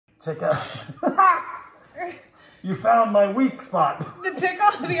Check out. You found my weak spot. The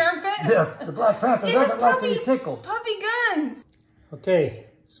tickle? The armpit? Yes, the Black Panther doesn't like to be tickled. Puppy guns. Okay,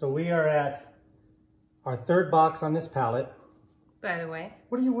 so we are at our third box on this pallet. By the way.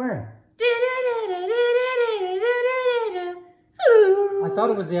 What are you wearing? I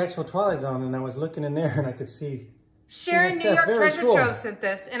thought it was the actual Twilight Zone, and I was looking in there and I could see. Sharon New York Treasure cool. Trove sent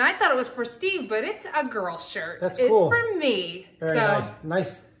this, and I thought it was for Steve, but it's a girl shirt. That's cool. It's for me. Very nice.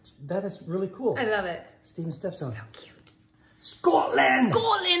 Nice. That is really cool. I love it. StevenSteph's on. So cute. Scotland!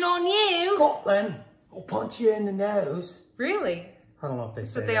 Scotland on you! Scotland! I'll punch you in the nose. Really? I don't know if they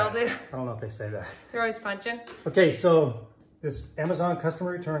say that. That's what they all do? I don't know if they say that. They're always punching? Okay, so this Amazon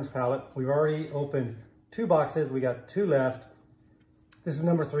customer returns pallet. We've already opened 2 boxes. We got 2 left. This is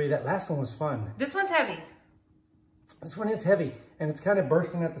number 3. That last one was fun. This one's heavy. This one is heavy, and it's kind of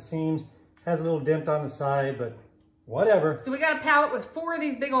bursting at the seams. Has a little dent on the side, but whatever. So we got a pallet with 4 of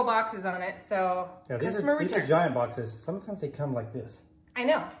these big old boxes on it, so yeah, these are giant boxes. Sometimes they come like this. I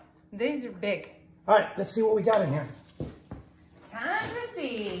know. These are big. All right, let's see what we got in here. Time to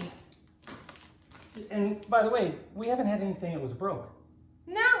see. And by the way, we haven't had anything that was broke.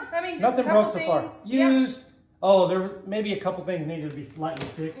 No, I mean, just nothing a couple broke so things. far. Used. Yeah. Oh, there maybe a couple things needed to be lightly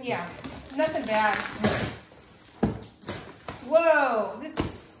fixed. Yeah, nothing bad. Whoa, this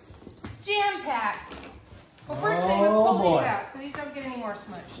is jam-packed. Well, first thing, let's pull these out so these don't get any more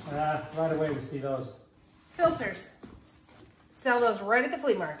smushed. Right away we see those. Filters. Sell those right at the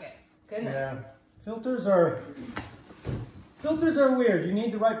flea market. Good enough. Yeah, filters are weird. You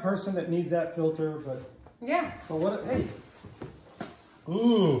need the right person that needs that filter, but yeah. So what? Hey,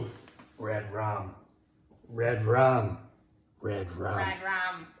 ooh, red rum, red rum, red rum. Red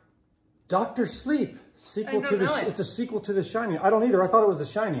rum. Dr. Sleep. Sequel to know it. It's a sequel to The Shining. I don't either. I thought it was The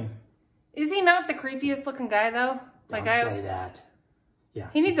Shining. Is he not the creepiest looking guy though? Don't say that.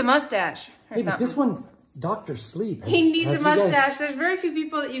 Yeah. He needs a mustache or hey, something. But this one, Dr. Sleep. He needs a mustache. There's very few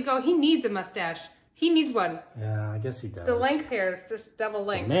people that you go, he needs a mustache. He needs one. Yeah, I guess he does. The length here, just double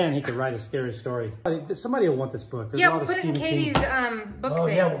length. Man, he could write a scary story. Somebody will want this book. There's yeah, a lot we'll put it in Stephen Katie's King. book Oh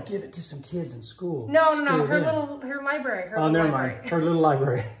thing. yeah, we'll give it to some kids in school. No, her library. Her never library. mind. Her little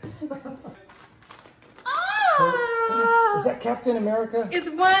library. Oh! Is that Captain America? It's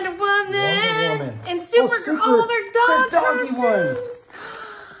Wonder Woman. Wonder Woman. And Supergirl. Oh, they're dog doggy costumes. ones.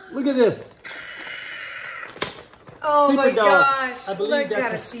 Look at this. Oh Super my dog. gosh. I believe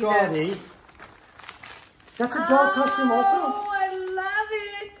that's a Scotty. That's a dog costume also? Oh, I love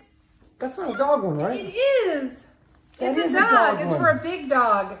it. That's not a dog one, right? It is. It's a dog. It's for a big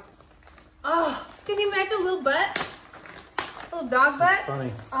dog. Oh, can you imagine a little butt? A little dog butt? That's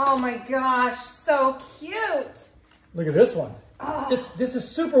funny. Oh my gosh, so cute. Look at this one. Oh. This is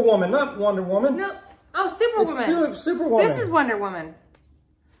Superwoman, not Wonder Woman. No. Oh, Superwoman. It's Superwoman. This is Wonder Woman.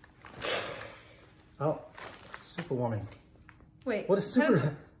 Oh, Superwoman. Wait. What is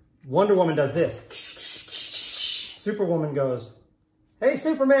Wonder Woman does this. Superwoman goes, hey,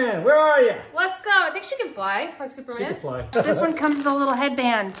 Superman, where are you? Let's go. I think she can fly like Superman. She can fly. This one comes with a little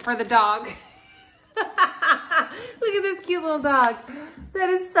headband for the dog. Look at this cute little dog. That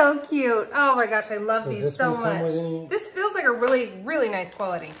is so cute. Oh my gosh, I love these so much. This feels like a really, really nice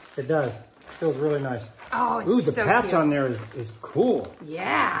quality. It does. It feels really nice. Oh, it's ooh, the so patch cute. on there is cool.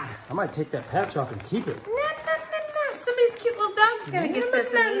 Yeah. I might take that patch off and keep it. No. Somebody's cute little dog's gonna get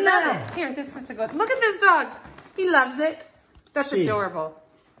this and love it. Here, this has to go. Look at this dog. He loves it. That's adorable.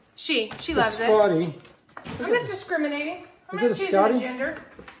 She loves it. Scotty. I'm not discriminating. I'm Is not it a choosing Scotty? a gender.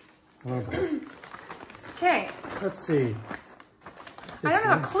 Okay. Okay. Let's see. I don't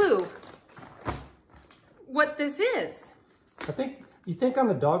have a clue what this is. You think on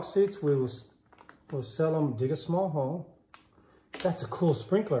the dog seats we'll sell them, dig a small hole. That's a cool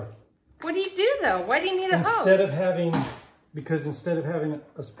sprinkler. What do you do though? Why do you need a hose? Because instead of having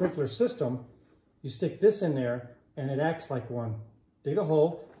a sprinkler system, you stick this in there and it acts like one. Dig a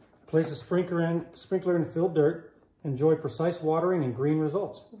hole, place a sprinkler in filled dirt, enjoy precise watering and green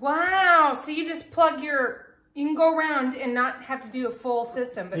results. Wow, so you just plug you can go around and not have to do a full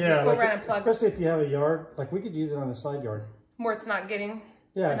system, but just go around and plug. Especially if you have a yard, like we could use it on the side yard. Where it's not getting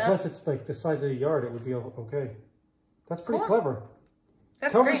enough. Plus it's like the size of the yard, it would be okay. That's pretty clever.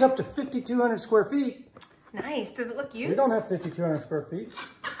 That's Covers great. up to 5,200 square feet. Nice. Does it look used? We don't have 5,200 square feet.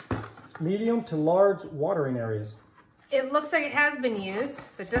 Medium to large watering areas. It looks like it has been used,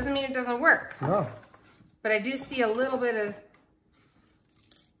 but doesn't mean it doesn't work. No. But I do see a little bit of...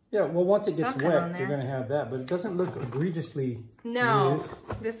 Yeah, well, once it gets something wet, you're going to have that. But it doesn't look egregiously used.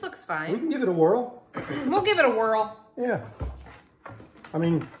 This looks We fine. can give it a whirl. We'll give it a whirl. Yeah. I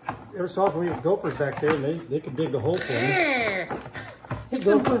mean, every so often we have gophers back there, and they could dig the hole for me. There's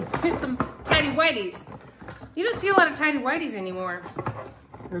Here's some tidy whities. You don't see a lot of tidy whities anymore.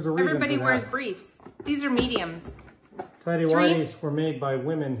 There's a reason Everybody for that. wears briefs. These are mediums. Tidy whities were made by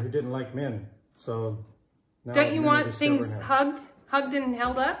women who didn't like men. So now don't you want things now. hugged and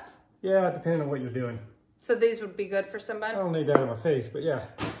held up? Yeah, depending on what you're doing. So these would be good for somebody? I don't need that on my face, but yeah.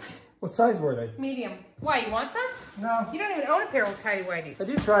 What size were they? Medium. Why, you want some? No. You don't even own a pair of tidy whities. I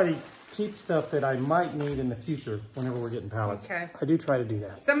do try to keep stuff that I might need in the future whenever we're getting pallets. Okay. I do try to do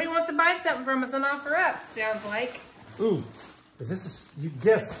that. Somebody wants to buy something from us on offer up, sounds like. Ooh, is this you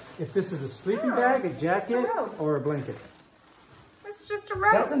guess if this is a sleeping bag, a jacket, or a blanket? It's just a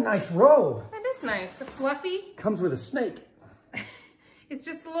robe. That's a nice robe. That is nice. A fluffy. Comes with a snake. It's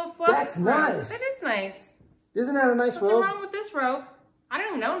just a little fluffy. That's nice. That is nice. Isn't that a nice robe? What's wrong with this robe? I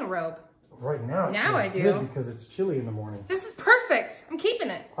don't even own a robe. Right now. Now I do. Good because it's chilly in the morning. This is perfect. I'm keeping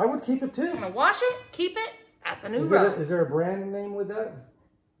it. I would keep it too. I'm gonna wash it, keep it. That's a new robe. Is there a brand name with that?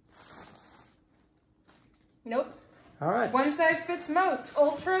 Nope. All right. One size fits most.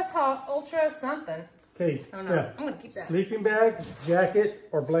 Ultra tall, ultra something. Okay, Steph. I'm gonna keep that. Sleeping bag, jacket,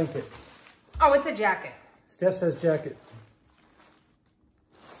 or blanket? Oh, it's a jacket. Steph says jacket.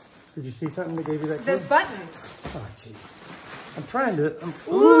 Did you see something that gave you that clue? There's buttons. Oh, jeez. I'm trying to...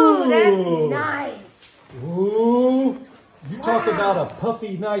 Ooh, that's nice. Ooh. You talk about a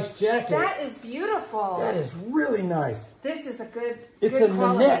puffy, nice jacket. That is beautiful. That is really nice. This is a good It's good a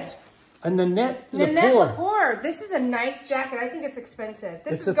quality. Nanette. A Nanette Nanette Lepore. Lepore. This is a nice jacket. I think it's expensive.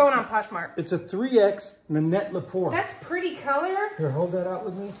 This is going on Poshmark. It's a 3X Nanette Lepore. That's pretty color. Here, hold that out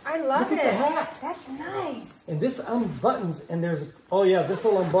with me. I love Look it. at the hat. That's nice. And this unbuttons, and there's... Oh, yeah, this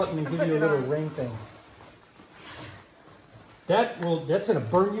will unbutton and give you a little ring thing. That's going to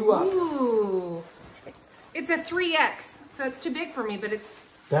burn you up. Ooh. It's a 3X, so it's too big for me, but it's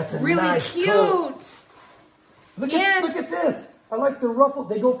That's a really nice cute. coat. Look at this. I like the ruffle.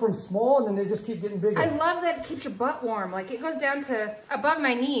 They go from small and then they just keep getting bigger. I love that it keeps your butt warm. Like it goes down to above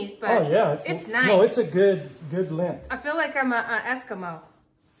my knees, but oh, yeah, it's nice. No, it's a good length. I feel like I'm an Eskimo.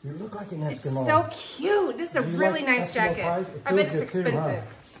 You look like an Eskimo. It's so cute. This is a really nice jacket. I bet it's expensive. Too, huh?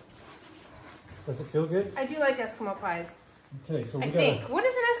 Does it feel good? I do like Eskimo pies. Okay, so I think. What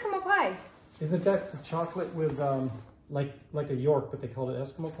is an Eskimo pie? Isn't that the chocolate with like a York, but they called it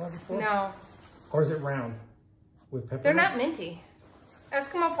Eskimo pie before? No. Or is it round with peppermint? They're not minty.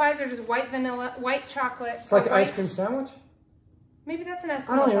 Eskimo pies are just white vanilla, white chocolate. It's like an ice cream sandwich? Maybe that's an Eskimo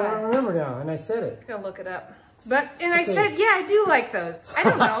pie. I don't even remember now, and I said it. I'll look it up. I said, yeah, I do like those. I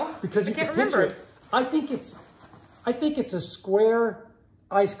don't know. Because I you can't can remember. picture it. I think it's a square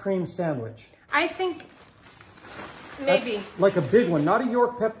ice cream sandwich. I think maybe. That's like a big one, not a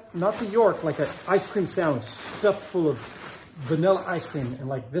York not the York, like an ice cream sandwich stuffed full of vanilla ice cream and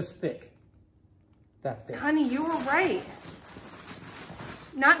like this thick. That thick. Honey, you were right.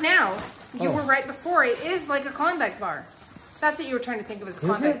 Not now. You were right before. It is like a Klondike bar. That's what you were trying to think of as a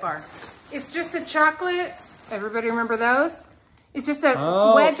Klondike bar. It's just a chocolate. Everybody remember those? It's just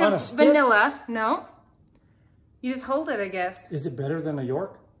a wedge of vanilla. No. You just hold it, I guess. Is it better than a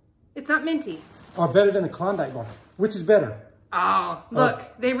York? It's not minty. Or better than a Klondike bar? Which is better? Oh, look.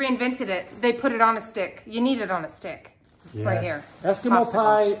 They reinvented it. They put it on a stick. You need it on a stick. Yes. Right here. Eskimo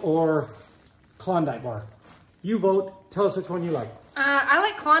pie or Klondike bar? You vote. Tell us which one you like. I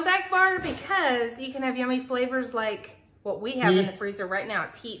like Klondike bar because you can have yummy flavors like what we have in the freezer right now.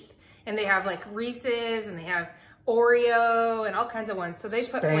 It's Heath. And they have like Reese's and they have Oreo and all kinds of ones. So they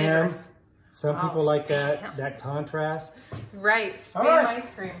put flavors. Some people like that contrast. Right. Spam ice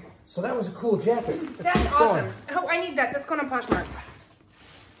cream. So that was a cool jacket. That's awesome. Oh, I need that. That's going on Poshmark.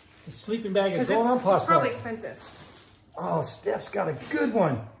 The sleeping bag is going on Poshmark. It's probably expensive. Oh, Steph's got a good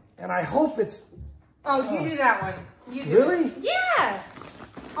one. And I hope it's... Oh, you do that one. You do really? it. Yeah.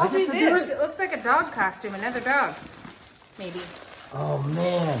 I'll do this. It looks like a dog costume. Another dog. Maybe. Oh,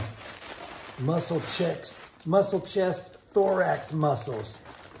 man. Muscle chest, thorax muscles.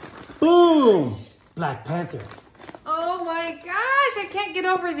 Boom! Black Panther. Oh my gosh, I can't get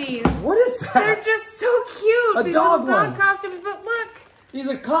over these. What is that? They're just so cute. A these dog little dog one. costumes, but look. He's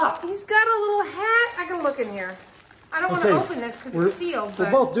a cop. He's got a little hat. I gotta look in here. I don't want to open this because it's sealed.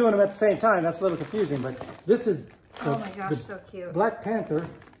 We're both doing them at the same time. That's a little confusing, but this is oh my gosh, so cute. Black Panther.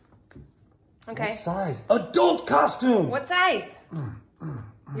 Okay. What size? Adult costume. What size?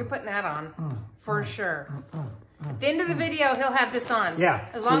 You're putting that on for sure. At the end of the video, he'll have this on. Yeah.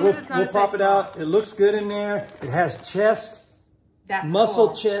 As long as it's not we'll pop it out. It looks good in there. It has chest,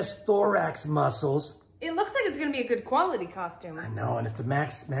 muscle chest, thorax muscles. It looks like it's going to be a good quality costume. I know, and if the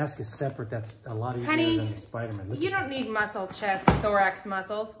mask is separate, that's a lot easier than the Spider-Man. You don't need muscle chest, thorax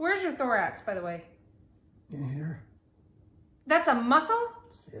muscles. Where's your thorax, by the way? In here. That's a muscle?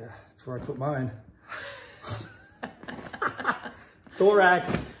 Yeah, that's where I put mine.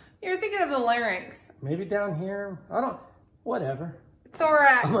 Thorax. You're thinking of the larynx. Maybe down here. I don't, whatever.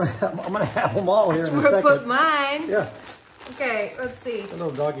 Thorax. I'm gonna have them all here in a second. Put mine. Yeah. Okay, let's see. A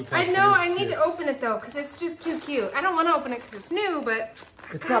little doggy. I know, I need to open it though, because it's just too cute. I don't want to open it because it's new, but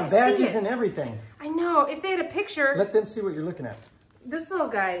it's got badges and everything. I know. If they had a picture. Let them see what you're looking at. This little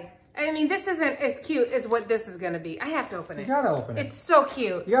guy. I mean, this isn't as cute as what this is going to be. I have to open it. You gotta open it. It's so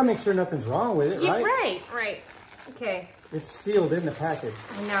cute. You gotta make sure nothing's wrong with it, right? Right. Okay. It's sealed in the package.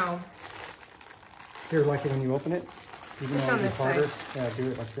 I know. Here, like it when you open it. Even it's though on this harder. side. Yeah,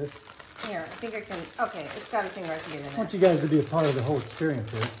 do it like this. Here, I think I can. Okay, it's got a thing right to get in I there. want you guys to be a part of the whole experience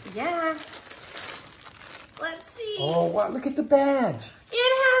here. Yeah. Let's see. Oh, wow. Look at the badge.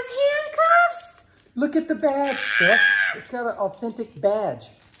 It has handcuffs. Look at the badge, Steph. It's got an authentic badge.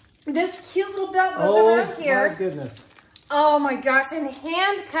 This cute little belt goes around here. Oh, my goodness. Oh, my gosh. And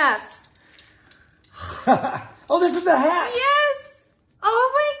handcuffs. Oh, this is the hat. Yes.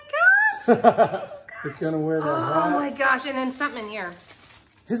 Oh, my gosh. It's going to wear that hat. Oh, my gosh. And then something in here.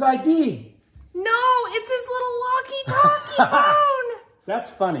 His ID. No, it's his little walkie-talkie phone.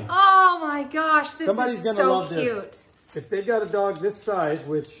 That's funny. Oh my gosh, this Somebody's is gonna so love cute. This. If they've got a dog this size,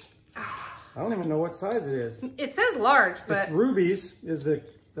 which I don't even know what size it is. It says large, but it's Ruby's is the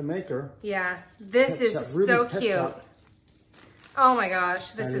maker. Yeah, this Pet is shop. so Ruby's Pet cute. Shop. Oh my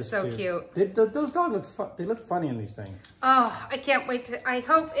gosh, this That is so cute. Those dogs they look funny in these things. Oh, I can't wait to. I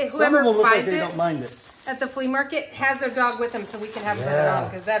hope Some of whoever them look buys like they it don't mind it. at the flea market has their dog with them, so we can have it put it on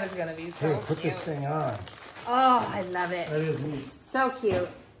because that is going to be so Here, cute. put this thing on. Oh, I love it. That is neat. So cute.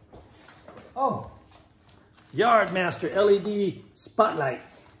 Oh, Yardmaster LED spotlight.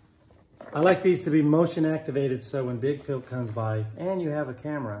 I like these to be motion activated, so when Big Phil comes by and you have a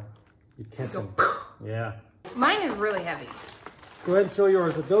camera, you catch them. Yeah. Mine is really heavy. Go ahead and show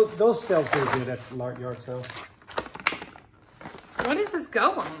yours. Those sell pretty good at the yard sale. What does this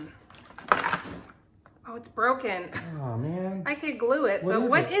go on? Oh, it's broken. Oh, man. I could glue it, but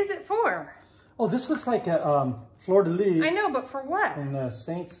what is it for? Oh, this looks like a fleur-de-lis. I know, but for what? And the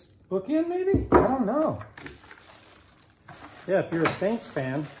Saints bookend, maybe? I don't know. Yeah, if you're a Saints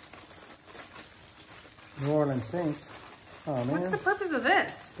fan, New Orleans Saints. Oh, man. What's the purpose of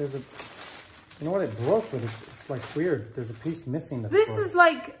this? There's a, you know what, it broke, but it's like weird. There's a piece missing. This is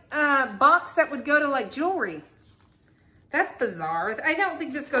like a box that would go to like jewelry. That's bizarre. I don't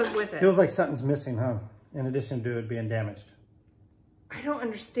think this goes with it. Feels like something's missing, huh? In addition to it being damaged. I don't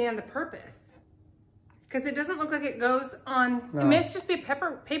understand the purpose. Because it doesn't look like it goes on. No. It may just be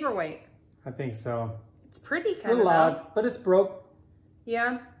a paperweight. I think so. It's pretty kind a little odd, but it's broke.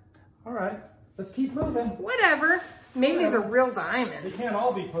 Yeah. All right, let's keep moving. Whatever. Maybe these are real diamonds. They can't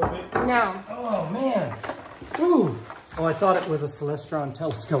all be perfect. No. Oh, man. Ooh. Oh, I thought it was a Celestron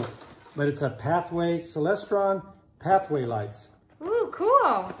telescope, but it's a Celestron pathway lights. Ooh,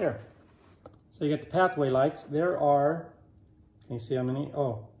 cool. There. So you got the pathway lights. There are, can you see how many?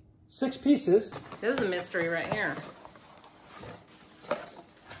 Oh, 6 pieces. This is a mystery right here.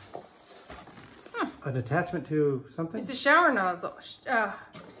 An attachment to something? It's a shower nozzle.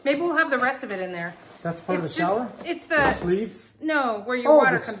 Maybe we'll have the rest of it in there. That's part of the shower? It's the sleeve? No, where your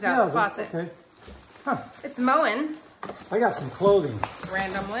water comes out, the faucet. Okay. Huh. It's mowing. I got some clothing.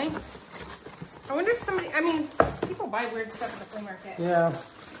 Randomly. I wonder if somebody, I mean, people buy weird stuff at the flea market. Yeah.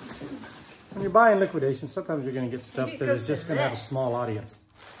 When you're buying liquidation, sometimes you're going to get stuff that is just going to have a small audience.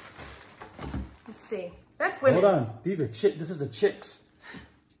 Let's see. That's women's. Hold on. These are this is a chick's.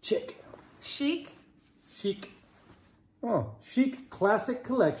 Chic. Chic. Chic. Oh, Chic Classic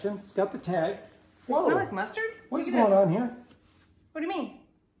Collection. It's got the tag. Whoa. Smell like mustard? What's going on here? What do you mean?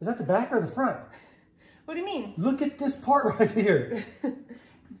 Is that the back or the front? What do you mean? Look at this part right here.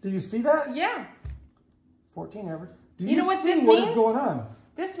 Do you see that? Yeah. 14 average. Do you know what this means? What is going on?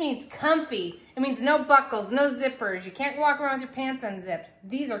 This means comfy. It means no buckles, no zippers. You can't walk around with your pants unzipped.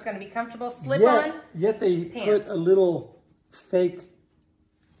 These are going to be comfortable. Slip on. Yet they put a little fake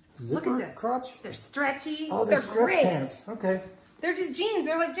zipper. Look at this. Crotch. They're stretchy. Oh, they're stretch great. pants. Okay. They're just jeans.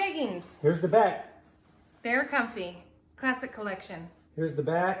 They're like jeggings. Here's the back. They're comfy. Classic collection. Here's the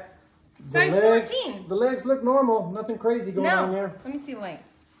back. Size 14. The legs look normal. Nothing crazy going on there. Let me see length.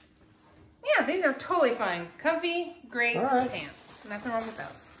 Yeah, these are totally fine. Comfy, great pants. Nothing wrong with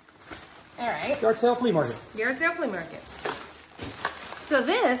those. All right. Yard sale flea market. Yard sale flea market. So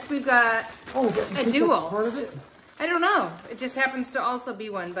this, we've got a dual. Part of it? I don't know. It just happens to also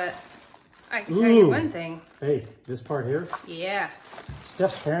be one, but I can tell you one thing. Hey, this part here. Yeah.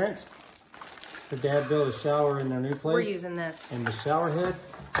 Steph's parents. Her dad built a shower in their new place. We're using this. And the shower head,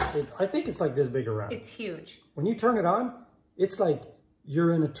 I think it's like this big around. It's huge. When you turn it on, It's like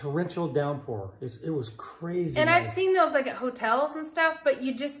you're in a torrential downpour. It was crazy. And I've seen those like at hotels and stuff, but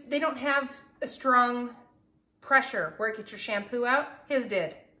they don't have a strong pressure where it gets your shampoo out. His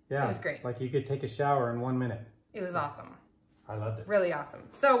did. Yeah. It was great. Like you could take a shower in 1 minute. It was awesome. I loved it. Really awesome.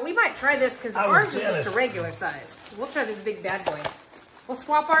 So we might try this because ours is just a regular size. We'll try this big bad boy. We'll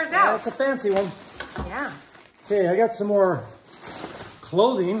swap ours out. It's a fancy one. Yeah. Okay, I got some more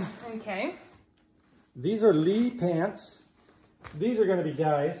clothing. Okay. These are Lee pants. These are going to be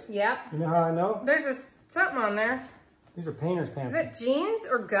guys. Yep. You know how I know? There's something on there. These are painter's pants. Is that jeans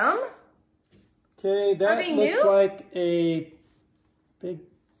or gum? Okay, that looks new? like a big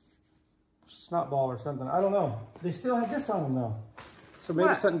snot ball or something. I don't know. They still have this on them though. So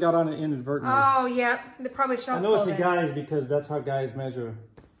maybe something got on it inadvertently. Oh yeah, they probably shelf. I know it's a guy's because that's how guys measure.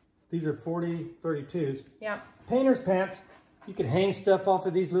 These are 40-32s. Yeah. Painter's pants. You can hang stuff off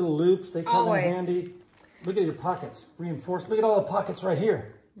of these little loops. They come in handy. Look at your pockets. Reinforced. Look at all the pockets right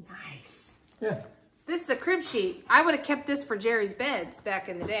here. Nice. Yeah. This is a crib sheet. I would have kept this for Jerry's beds back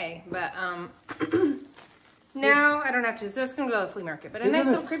in the day, but now I don't have to. So it's going to go to the flea market, but a nice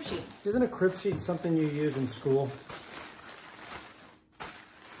little crib sheet. Isn't a crib sheet something you use in school?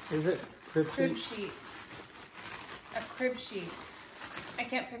 Is it crib sheet? A crib sheet. I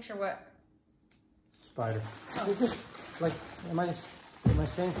can't picture what. Spider. Oh. Is it like, am I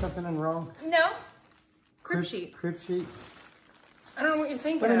saying something wrong? No. Crib sheet. Crib sheet. I don't know what you're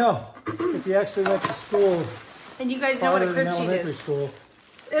thinking. I don't know. If you actually went to school. And you guys know what a crib sheet elementary is. School.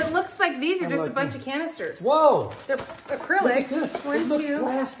 It looks like these are just a bunch of canisters. Whoa! They're acrylic. Look at this. It looks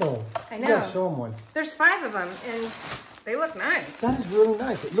glass though. I know. You gotta show them one. There's 5 of them, and they look nice. That is really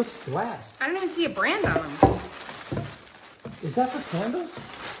nice. It looks glass. I don't even see a brand on them. Is that for candles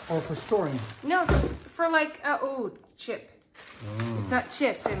or for storing? No, for like, chip. It's not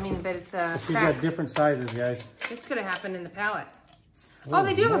chipped, I mean, but it's She's got different sizes, guys. This could have happened in the pallet. Oh,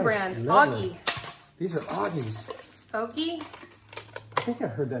 they do have a brand. Lovely. Augie. These are Augies. Augie? I think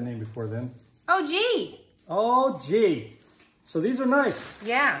I've heard that name before then. OG. Oh, gee. So these are nice.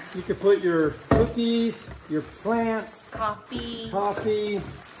 Yeah. You could put your cookies, your plants, coffee,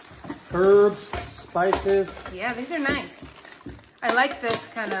 herbs, spices. Yeah, these are nice. I like this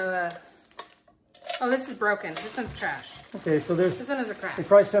kind of, oh, this is broken. This one's trash. Okay, so this one is a crack. They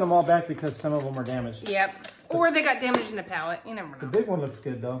probably sent them all back because some of them were damaged. Yep. Or they got damaged in the pallet. You never know. The big one looks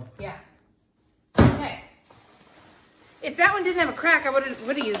good though. Yeah. Okay. If that one didn't have a crack, I would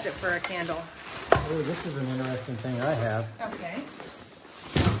have used it for a candle. Oh, this is an interesting thing I have. Okay.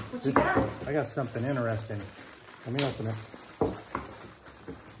 What you got? I got something interesting. Let me open it.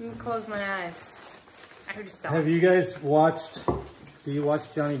 Let me close my eyes. I heard you sell. Have you guys watched, do you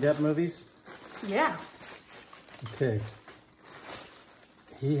watch Johnny Depp movies? Yeah. Okay.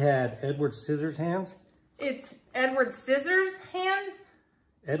 He had Edward Scissorhands. It's Edward Scissors Hands?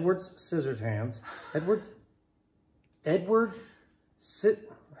 Edward's Scissors Hands. I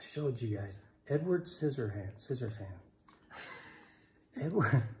showed you guys. Edward Scissorhands.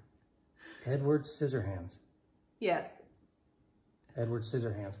 Edward Scissorhands. Yes. Edward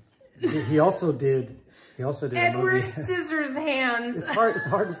Scissorhands. He also did a movie. Edward Scissors Hands. It's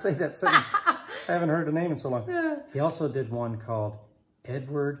hard to say that sentence. I haven't heard the name in so long. He also did one called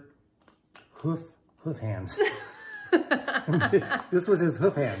Edward Hoof Hands. This was his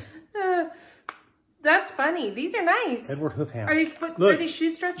hoof hands. That's funny. These are nice. Edward Hoof Hands. Are these are these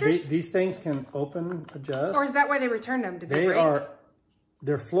shoe stretchers? These things can open, adjust. Or is that why they returned them? Did they break?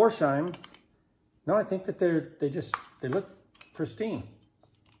 They're floor shine. No, I think that they look pristine.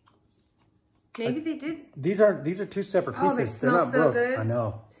 Maybe they did. These are 2 separate pieces. They smell They're not broke. good. I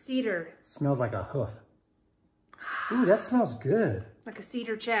know. Cedar. Smells like a hoof. Ooh, that smells good. Like a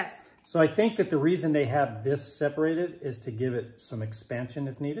cedar chest. So I think that the reason they have this separated is to give it some expansion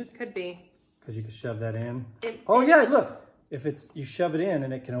if needed. Could be. Because you can shove that in. Yeah, look. If you shove it in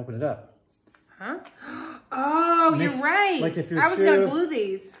and it can open it up. Huh? Oh, you're right. Like if I was going to glue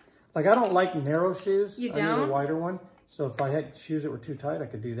these. Like I don't like narrow shoes. You I don't? need a wider one. So if I had shoes that were too tight, I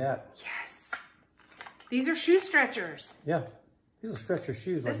could do that. Yes. These are shoe stretchers. Yeah. These will stretch your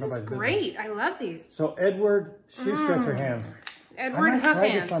shoes like nobody's business. This is great. I love these. So Edward Shoe Stretcher Hands. Edward Hoof Hands. I might try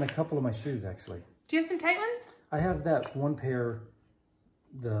Hands. this on a couple of my shoes actually. Do you have some tight ones? I have that one pair,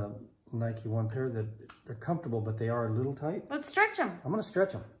 the Nike one pair that they're comfortable, but they are a little tight. Let's stretch them. I'm going to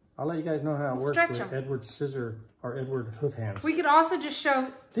stretch them. I'll let you guys know how it works with Edward Edward Hoof Hands. We could also just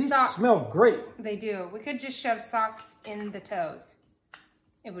shove These socks. smell great. They do. We could just shove socks in the toes.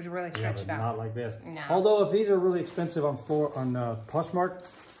 It would really stretch it out. Not like this. No. Although if these are really expensive on Poshmark,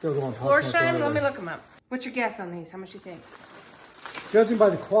 they'll go on Poshmark. Floor shine. Let me look them up. What's your guess on these? How much you think? Judging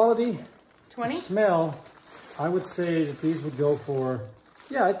by the quality, 20. the smell, I would say that these would go for,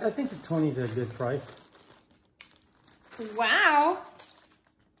 yeah, I think the 20 is a good price. Wow.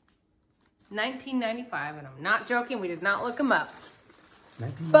 $19.95, and I'm not joking. We did not look them up.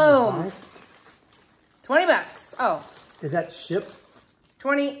 Boom. 20 bucks. Oh. Is that shipped?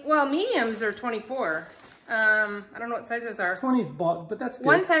 20. Well, mediums are 24. I don't know what sizes are. 20 is bought, but that's good.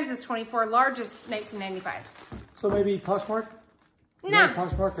 One size is 24. Large is $19.95. So maybe Poshmark? No.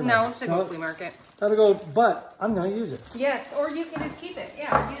 Poshmark or no, it's a go flea market. That'll go, but I'm going to use it. Yes, or you can just keep it.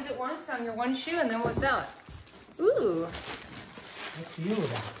 Yeah, use it once on your one shoe, and then we'll sell it. Ooh. What's you with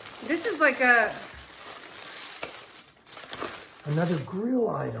that? This is like a... Another grill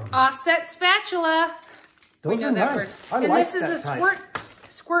item. Offset spatula. Those we know are that nice. word. I and like this is that a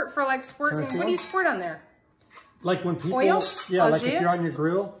squirt for like squirting. What do you squirt on there? Like when people, oil? Yeah, like if you're on your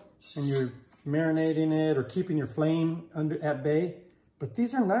grill and you're marinating it or keeping your flame at bay. But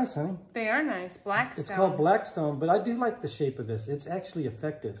these are nice, honey. They are nice. Blackstone. It's called Blackstone, but I do like the shape of this. It's actually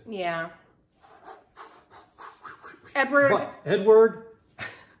effective. Yeah. Edward.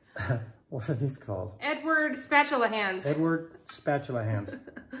 What are these called? Edward spatula hands. Edward spatula hands.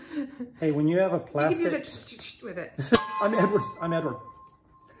 Hey, when you have a plastic... You can do the with it. I'm Edward.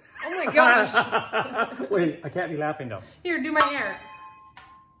 Oh my gosh. Wait, I can't be laughing though. Here, do my hair.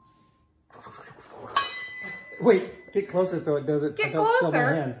 Wait, get closer so it doesn't. Get I don't show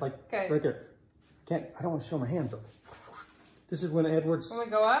closer. my hands, like right there. I don't want to show my hands though. This is when Edward's When we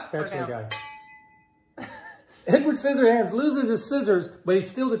go up spatula guy. Edward Scissorhands loses his scissors, but he's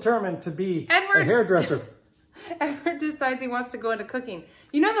still determined to be a hairdresser. Edward decides he wants to go into cooking.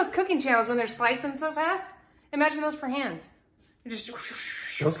 You know those cooking channels when they're slicing so fast? Imagine those for hands. You just...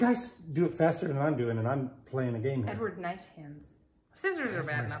 Those guys do it faster than I'm doing, and I'm playing a game here. Edward knife hands. Scissors are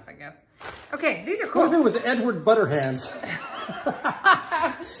bad enough, I guess. Okay, these are cool. What if it was Edward Butterhands?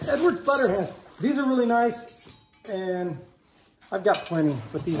 Edward's Butterhands. These are really nice, and I've got plenty,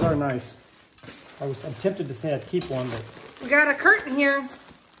 but these are nice. I'm tempted to say I'd keep one, but... We got a curtain here.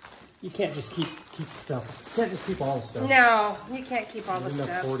 You can't just keep stuff. You can't just keep all the stuff. No, you can't keep all the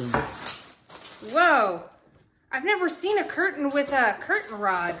stuff. Whoa. I've never seen a curtain with a curtain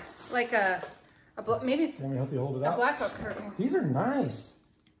rod. Like maybe it's Let me help you hold it out. A blackout curtain. These are nice.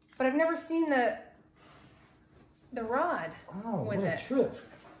 But I've never seen the rod with it. What a trip.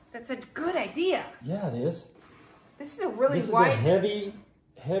 That's a good idea. Yeah, it is. This is a really This wide. is a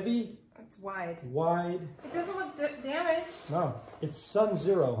heavy. It's wide. Wide. It doesn't look damaged. No, it's Sun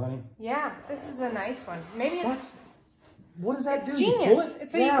Zero, honey. Yeah, this is a nice one. Maybe it's... What does that do? Genius. You pull it?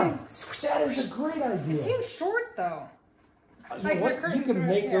 It's That is a great idea. It seems short though. You can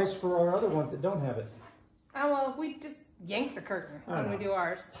make those for our other ones that don't have it. Oh, well, we just yank the curtain when we do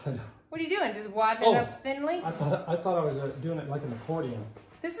ours. What are you doing? Just wadding it up thinly? I thought I was doing it like an accordion.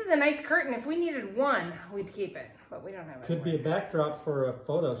 This is a nice curtain. If we needed one, we'd keep it, but we don't have it. Could be a backdrop for a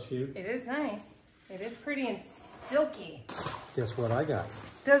photo shoot. It is nice. It is pretty and silky. Guess what I got?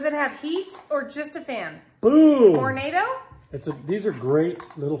 Does it have heat or just a fan? Boom! Tornado? These are great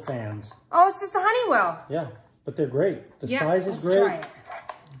little fans. Oh, it's just a Honeywell. Yeah, but they're great. The size is great. Try it.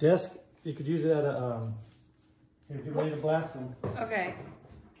 Desk, you could use it at a, here, get ready to blast them. Okay.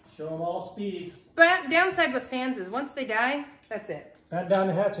 Show them all speeds. But downside with fans is once they die, that's it. Batten down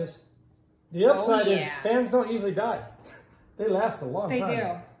the hatches. The upside is fans don't usually die. They last a long time. They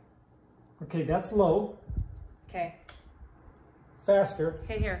do. Okay, that's low. Okay. Faster.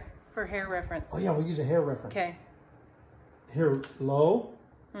 Okay, here, for hair reference. Oh yeah, we'll use a hair reference. Okay. Here, low.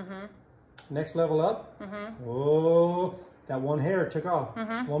 Mm-hmm. Next level up. Mm-hmm. Whoa, that one hair took off.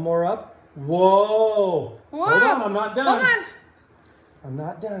 Mm-hmm. One more up. Whoa. Whoa. Hold on, I'm not done. Hold on. I'm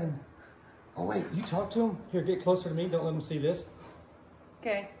not done. Oh wait, you talk to him? Here, get closer to me. Don't let him see this.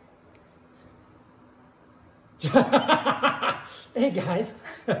 Okay. Hey guys.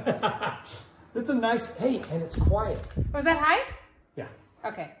 It's a nice, and it's quiet. Was that high? Yeah.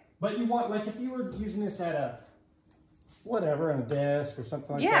 Okay. But you want, like if you were using this at a, whatever, on a desk or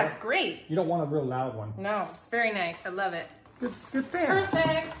something like that. Yeah, it's great. You don't want a real loud one. No, it's very nice. I love it. Good fan.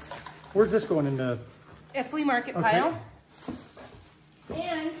 Perfect. Where's this going in the? A flea market pile.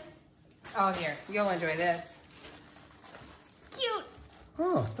 And, oh here, you'll enjoy this. Cute.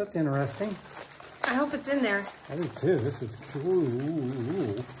 Oh, that's interesting. I hope it's in there. I do too. This is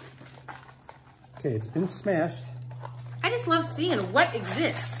cool. Okay, it's been smashed. I just love seeing what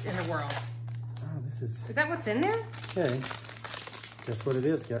exists in the world. Oh, this is... Is that what's in there? Okay. Guess what it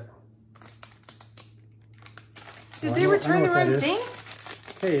is, Did they return the wrong thing?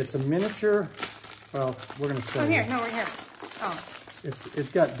 Okay, it's a miniature... Well, we're going to show you. Oh, here. No, right here. Oh.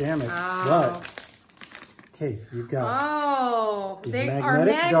 It's got damage, but... Okay, you've got... Oh, these they magnetic are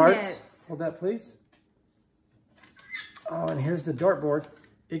magnets. darts. Hold that, please. Oh, and here's the dartboard.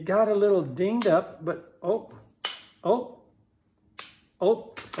 It got a little dinged up, but okay.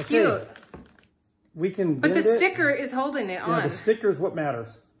 Cute. We can But bend the it. sticker is holding it on. Yeah, the sticker is what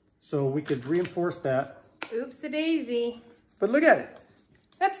matters. So we could reinforce that. Oops-a-daisy. But look at it.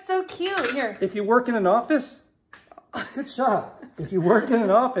 That's so cute. Here. If you work in an office, good shot. If you work in an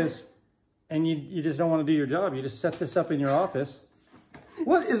office and you just don't want to do your job, you just set this up in your office.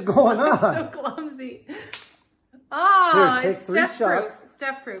 What is going on? So clumsy. Oh, Here, take it's 3 Steph shots. proof.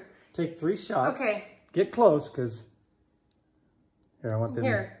 Steph proof. Take 3 shots. Okay. Get close, because here, I want them.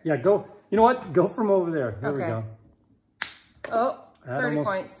 Here. Yeah, go. You know what? Go from over there. Here we go. Oh, That 30 almost-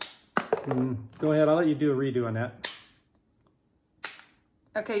 points. Go ahead. I'll let you do a redo on that.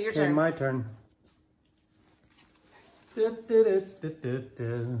 Okay, your Okay, turn. my turn.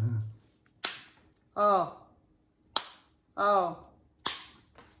 Oh. Oh.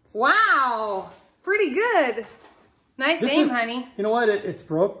 Wow. Pretty good. Nice This aim, is- honey. You know what? It's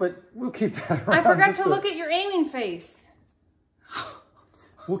broke, but we'll keep that around. I forgot just to look at your aiming face.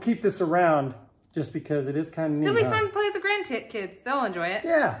 We'll keep this around just because it is kind of neat. It'll be huh? fun to play with the grandkids. They'll enjoy it.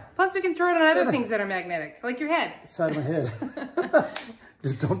 Yeah. Plus, we can throw it on other things that are magnetic, like your head. Side of my head.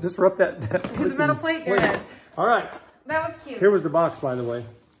 Just don't disrupt that. The metal plate in your head. All right. That was cute. Here was the box, by the way.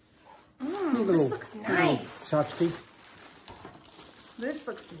 This looks nice. Tchotchke. This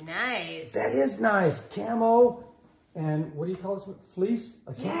looks nice. That is nice. Camo. And what do you call this? Fleece?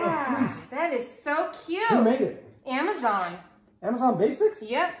 A camo Yeah, fleece. that is so cute. Who made it? Amazon. Amazon Basics?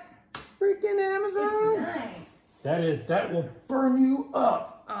 Yep. Freaking Amazon. It's nice. That will burn you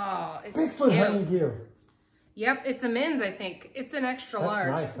up. Oh, it's Bigfoot cute. hunting gear. Yep, it's a men's, I think. It's an extra That's large.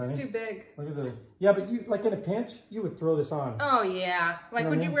 nice, honey. It's too big. Look at the. Yeah, but you like in a pinch, you would throw this on. Oh, yeah. Like, You know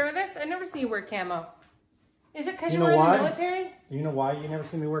would what I you mean? wear this? I never see you wear camo. Is it because You you know were in why? the military? Do you know why you never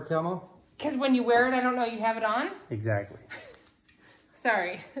see me wear camo? Because when you wear it, I don't know you'd have it on? Exactly.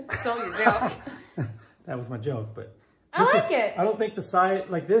 Sorry. Stole your joke. That was my joke, but I like it. I don't think the side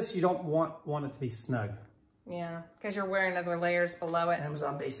like this. You don't want it to be snug. Yeah, because you're wearing other layers below it.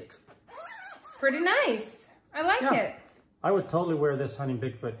 Amazon Basics. Pretty nice. I like it. I would totally wear this hunting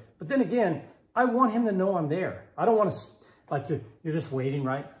Bigfoot, but then again, I want him to know I'm there. I don't want to like you're just waiting,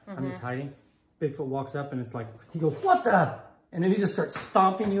 right? I'm just hiding. Bigfoot walks up and it's like he goes, "What the?" And then he just starts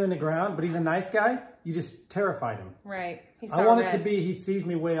stomping you in the ground. But he's a nice guy. You just terrified him. Right. He's so I want red. it to be he sees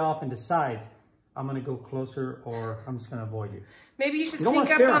me way off and decides I'm gonna go closer or I'm just gonna avoid you. Maybe you should You don't wanna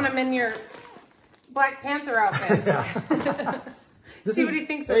sneak up scare on him. him in your Black Panther outfit. See what he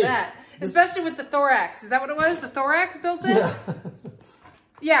thinks of that. Especially with the thorax. Is that what it was? The thorax built in? Yeah.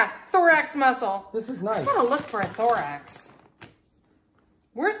 Yeah, thorax muscle. This is nice. I gotta look for a thorax.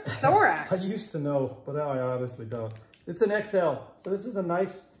 Where's the thorax? I used to know, but now I honestly don't. It's an XL. So this is a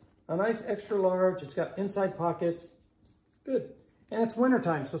nice extra large. It's got inside pockets. Good. And it's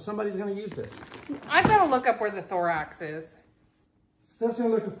wintertime, so somebody's gonna use this. I've gotta look up where the thorax is. Steph's gonna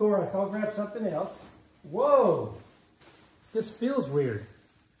look at thorax. I'll grab something else. Whoa! This feels weird.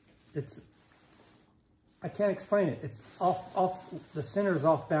 I can't explain it. It's off, the center's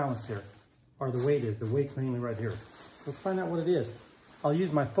off balance here. Or the weight is. The weight's mainly right here. Let's find out what it is. I'll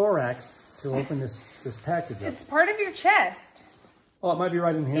use my thorax to open this package up. It's part of your chest. Oh, it might be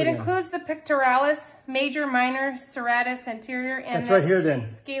right in here. It then. includes the pectoralis, major, minor, serratus, anterior, and That's right here then.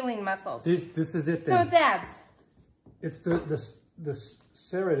 Scaling muscles. This is it So then. it's abs. It's the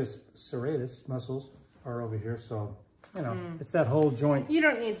serratus muscles are over here, so you know it's that whole joint. You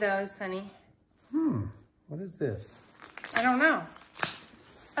don't need those, honey. What is this? I don't know.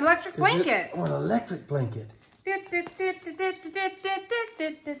 Electric blanket. Oh, an electric blanket. There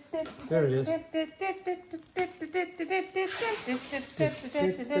it is.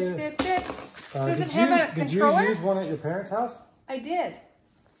 Does it have a Did you controller? use one at your parents' house? I did.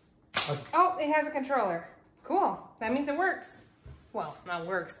 Oh, it has a controller. Cool. That means it works. Well, not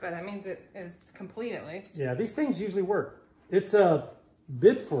works, but that means it is complete at least. Yeah, these things usually work. It's a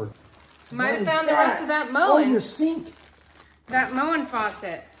Bidford. Might What have is found the rest of that Oh, mowing. your sink. That mowing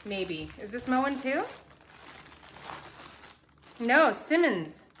faucet, maybe. Is this mowing too? No,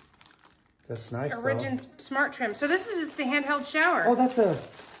 Simmons. That's nice. Origin Smart Trim. So this is just a handheld shower. Oh, that's a.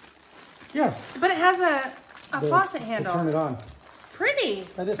 Yeah. But it has a faucet To handle. turn it on. Pretty.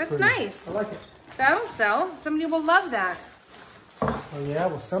 That is That's pretty. nice. I like it. That'll sell. Somebody will love that. Oh yeah.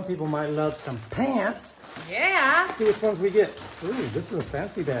 Well, some people might love some pants. Yeah. Let's see which ones we get. Ooh, this is a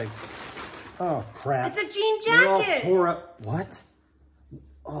fancy bag. Oh crap. It's a jean They're all jacket. tore up. What?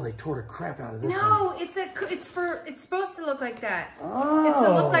 Oh, they tore the crap out of this one. No, it's supposed to look like that. Oh. It's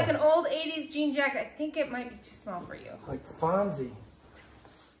to look like an old 80s jean jacket. I think it might be too small for you. Like Fonzie.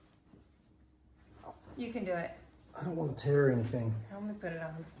 You can do it. I don't want to tear anything. I'm gonna put it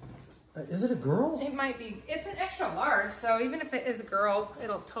on. Is it a girl's? It might be. It's an extra large, so even if it is a girl,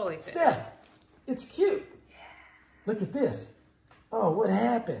 it'll totally fit. Steph, it's cute. Yeah. Look at this. Oh, what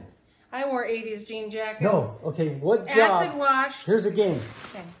happened? I wore 80s jean jacket. No. Okay, what job? Acid washed. Here's a game.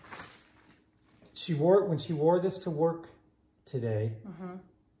 Okay. When she wore this to work today,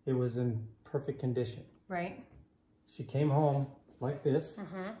 it was in perfect condition. Right. She came home like this.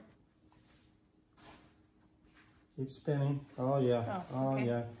 Keep spinning. Oh, yeah. Oh, okay.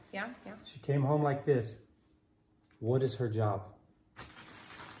 yeah. Yeah, yeah. She came home like this. What is her job?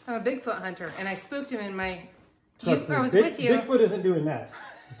 I'm a Bigfoot hunter, and I spooked him in my... Trust me, I was with you. Bigfoot isn't doing that,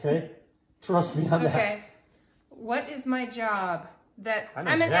 okay? Trust me on that. Okay. What is my job? I'm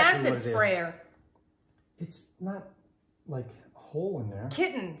an exactly acid sprayer. It's not like a hole in there.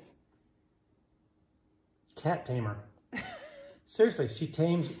 Kittens. Cat tamer. Seriously, she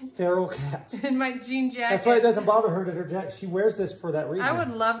tames feral cats. In my jean jacket. That's why it doesn't bother her that her jacket. She wears this for that reason. I would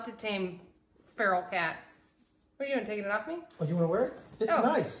love to tame feral cats. What are you doing? Taking it off me? Oh, do you want to wear it? It's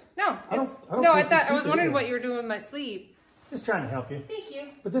nice. No. I was wondering what you were doing with my sleeve. Just trying to help you. Thank you.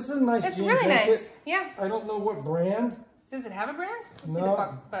 But this is a nice It's jean really jacket. nice. Yeah. I don't know what brand. Does it have a brand? Let's see No.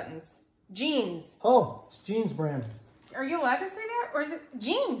 the buttons. Jeans. Oh, it's Jeans brand. Are you allowed to say that? Or is it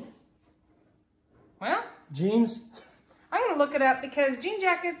jean? Well. Jeans. I'm going to look it up because jean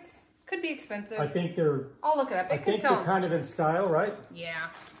jackets could be expensive. I think they're... I'll look it up. I think they're kind of in style, right? Yeah.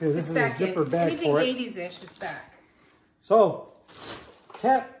 Here, this is a zipper bag anything for it. 80s-ish is back. So,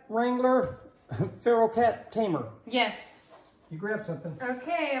 cat wrangler, feral cat tamer. Yes. You grab something.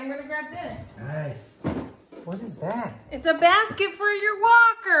 Okay, I'm going to grab this. Nice. What is that? It's a basket for your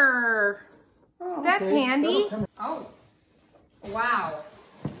walker. Oh, That's okay. handy. Oh. Wow.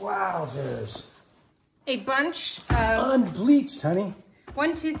 Wowzers. A bunch of... Unbleached, honey.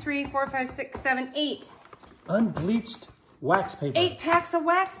 1, 2, 3, 4, 5, 6, 7, 8. Unbleached wax paper. 8 packs of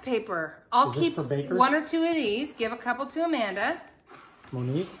wax paper. I'll keep for bakers? 1 or 2 of these. Give a couple to Amanda.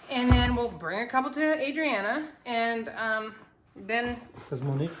 Monique? And then we'll bring a couple to Adriana. And then... Does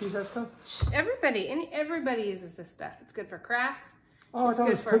Monique use that stuff? Everybody uses this stuff. It's good for crafts. Oh, I thought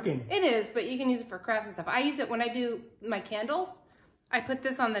it was cooking. It is, but you can use it for crafts and stuff. I use it when I do my candles. I put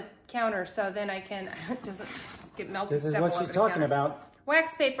this on the counter so then I can, it doesn't get melted. This is what she's talking about.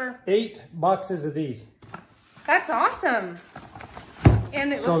 Wax paper. 8 boxes of these. That's awesome.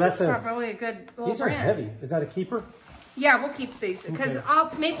 And it looks like probably a good little These are brand. heavy. Is that a keeper? Yeah, we'll keep these because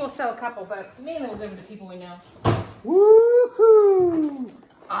maybe we'll sell a couple, but mainly we'll give them to people we know. Woohoo!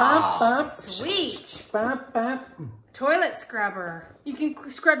 Oh, sweet. Bop, bop. Toilet scrubber. You can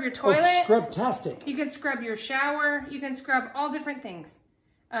scrub your toilet. Oh, scrub-tastic. You can scrub your shower. You can scrub all different things.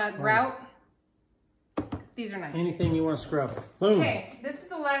 Grout. These are nice. Anything you want to scrub. Boom. Okay, this is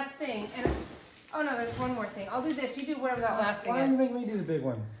the last thing. And oh no, there's one more thing. I'll do this. You do whatever that last thing Why is. do you make me do the big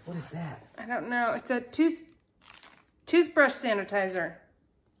one? What is that? I don't know. It's a toothbrush sanitizer.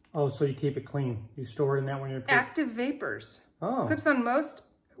 Oh, so you keep it clean. You store it in that when you're... Active vapors. Oh. Clips on most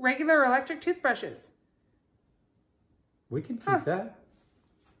regular electric toothbrushes. We can keep that.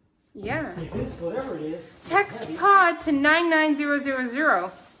 Yeah. If it's whatever it is. Text pod to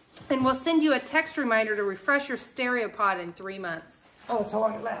 99000 and we'll send you a text reminder to refresh your stereo pod in 3 months. Oh, that's how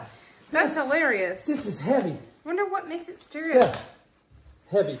long it lasts. That's hilarious. This is heavy. Wonder what makes it stereo. Steph,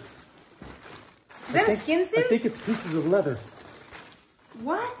 heavy. Is that a skin suit? I think it's pieces of leather.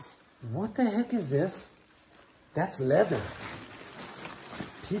 What? What the heck is this? That's leather.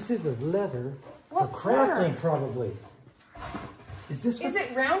 Pieces of leather for crafting, probably. Is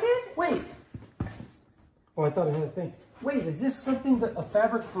it rounded? Wait. Oh, I thought I had a thing. Wait, is this something a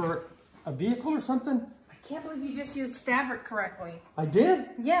fabric for a vehicle or something? I can't believe you just used fabric correctly. I did?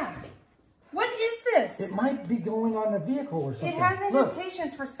 Yeah. What is this? It might be going on a vehicle or something. It has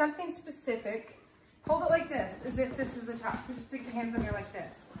indentations for something specific. Hold it like this, as if this was the top. Just stick your hands in there like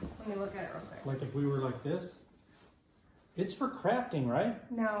this. Let me look at it real quick. Like if we were like this? It's for crafting, right?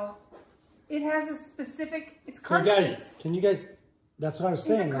 No. It has a specific, it's car seats. Can you guys, that's what I was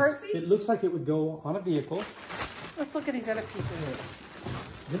saying. Is it car seats? It looks like it would go on a vehicle. Let's look at these other pieces.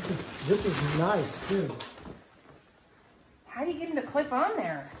 This is nice too. How do you get them to clip on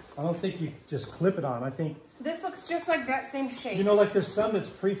there? I don't think you just clip it on. I think... This looks just like that same shape. You know, like there's some that's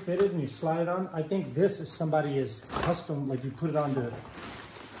pre-fitted and you slide it on. I think this is somebody is custom, like you put it on to...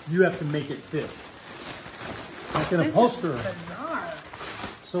 You have to make it fit. Like an upholsterer. This is bizarre.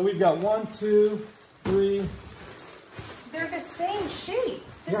 So we've got 1, 2, 3... They're the same shape.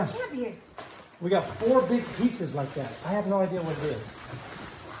 This can't be a... We got 4 big pieces like that. I have no idea what it is.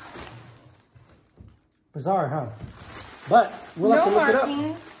 Bizarre, huh? But we'll have to look it up.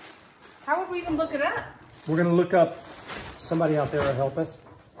 How would we even look it up? We're gonna look up somebody out there to help us.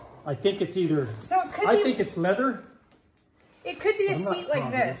 I think it's either, so it could I think it's leather. It could be a I'm not seat like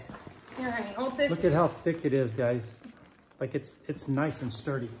positive. this. Here, honey, hold this. Look at how thick it is, guys. Like it's nice and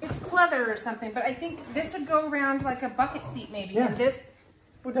sturdy. It's pleather or something, but I think this would go around like a bucket seat maybe. Yeah. And this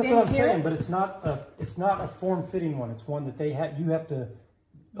would That's bend what I'm here. saying, but it's not a form-fitting one. It's one that they have. You have to.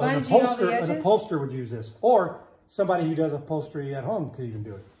 An Bungee all the upholster, an edges? upholster would use this, or somebody who does upholstery at home could even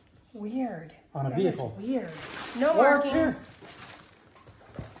do it Weird. on a That vehicle. is weird. No Or a chair. markings.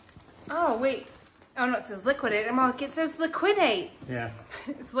 Oh, wait. Oh, no, it says liquidate. I'm all, it says liquidate. Yeah.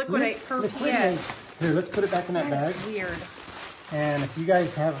 It's liquidate per Liquidate. PS. Here, let's put it back in that bag. That's weird. And if you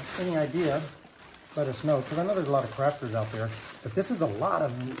guys have any idea, let us know, because I know there's a lot of crafters out there. But this is a lot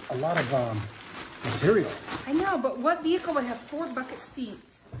of material. I know, but what vehicle would have 4 bucket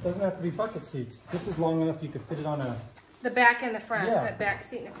seats? It doesn't have to be bucket seats. This is long enough you could fit it on a. The back and the front. Yeah. The back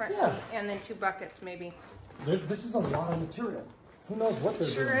seat and the front Yeah. seat. And then 2 buckets maybe. This is a lot of material. Who knows what they're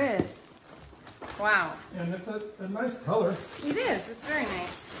Sure doing? is. Wow. And it's a nice color. It is. It's very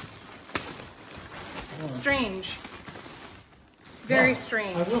nice. Strange. Very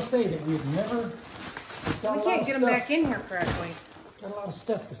strange. I will say that we've never. We can't get them back in here correctly. Got a lot of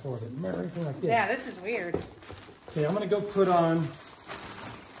stuff before, but never anything like this. Yeah, this is weird. Okay, I'm gonna go put on.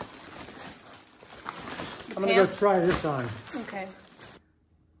 I'm gonna go try this on. Okay.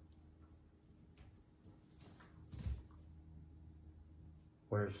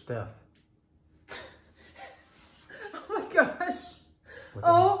 Where's Steph? Oh my gosh.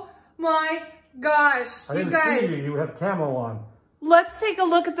 Oh my gosh. I You didn't guys, see you. You have camo on. let's take a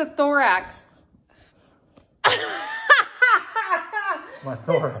look at the thorax. My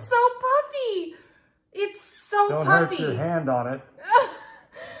thorax. It's so puffy. It's so Don't puffy. hurt your hand on it.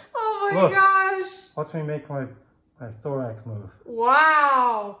 Oh my Look. gosh. Watch me make my thorax move.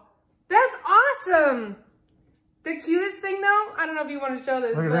 Wow. That's awesome. The cutest thing though, I don't know if you want to show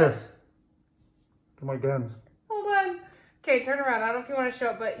this. Look at but this. Look at my guns. Hold on. Okay, turn around. I don't know if you want to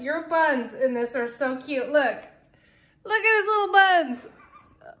show it, but your buns in this are so cute. Look. Look at his little buns.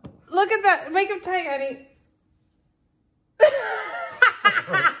 Look at that. Make them tight, honey.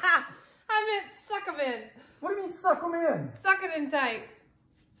 I meant suck them in. What do you mean suck them in? Suck it in tight.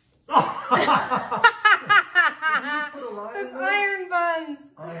 That's iron buns.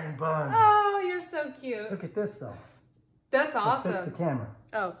 Iron buns. Oh, you're so cute. Look at this though. That's Fix the awesome. camera.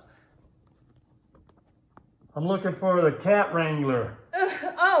 Oh. I'm looking for the cat wrangler.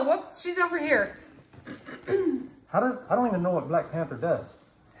 Oh, whoops. She's over here. I don't even know what Black Panther does.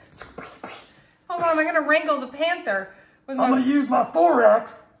 Hold on. I'm going to wrangle the panther. With my... I'm gonna use my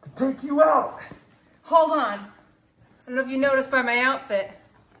thorax to take you out. Hold on. I don't know if you noticed by my outfit.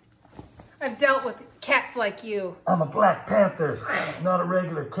 I've dealt with cats like you. I'm a Black Panther, not a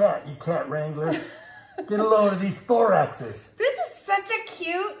regular cat, you cat wrangler. Get a load of these thoraxes. This is such a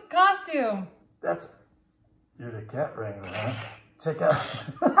cute costume. You're the cat wrangler, huh? Check out.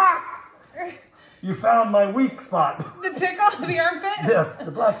 You found my weak spot. The tickle, the armpit? Yes, the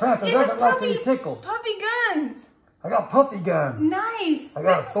Black Panther It has doesn't like to be tickled. puffy guns. I got puffy guns. Nice. I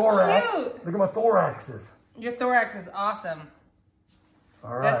got This a thorax. is cute. Look at my thoraxes. Your thorax is awesome.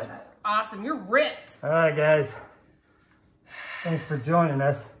 All right. That's awesome. You're ripped. All right, guys. Thanks for joining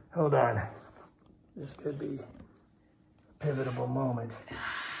us. Hold on. This could be a pivotal moment.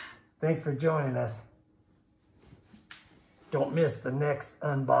 Thanks for joining us. Don't miss the next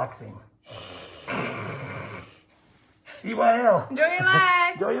unboxing. EYL. Enjoy your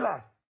life. Enjoy your life.